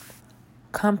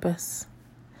Compass.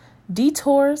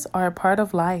 Detours are a part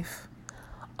of life.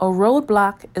 A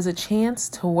roadblock is a chance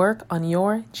to work on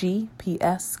your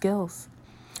GPS skills.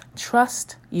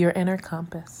 Trust your inner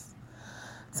compass.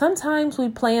 Sometimes we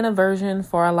plan a version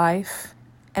for our life,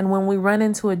 and when we run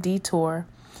into a detour,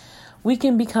 we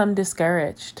can become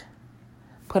discouraged,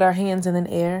 put our hands in the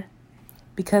air,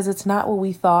 because it's not what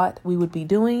we thought we would be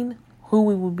doing, who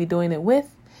we would be doing it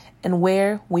with, and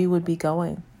where we would be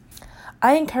going.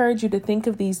 I encourage you to think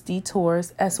of these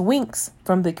detours as winks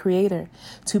from the Creator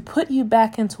to put you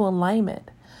back into alignment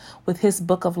with His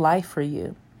book of life for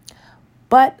you.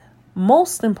 But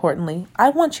most importantly,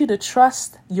 I want you to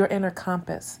trust your inner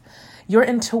compass, your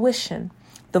intuition,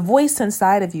 the voice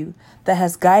inside of you that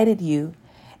has guided you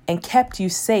and kept you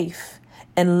safe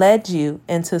and led you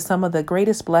into some of the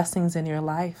greatest blessings in your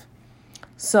life.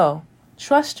 So,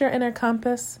 trust your inner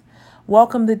compass.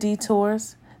 Welcome the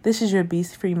detours. This is your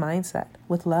Beast Free Mindset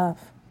with love.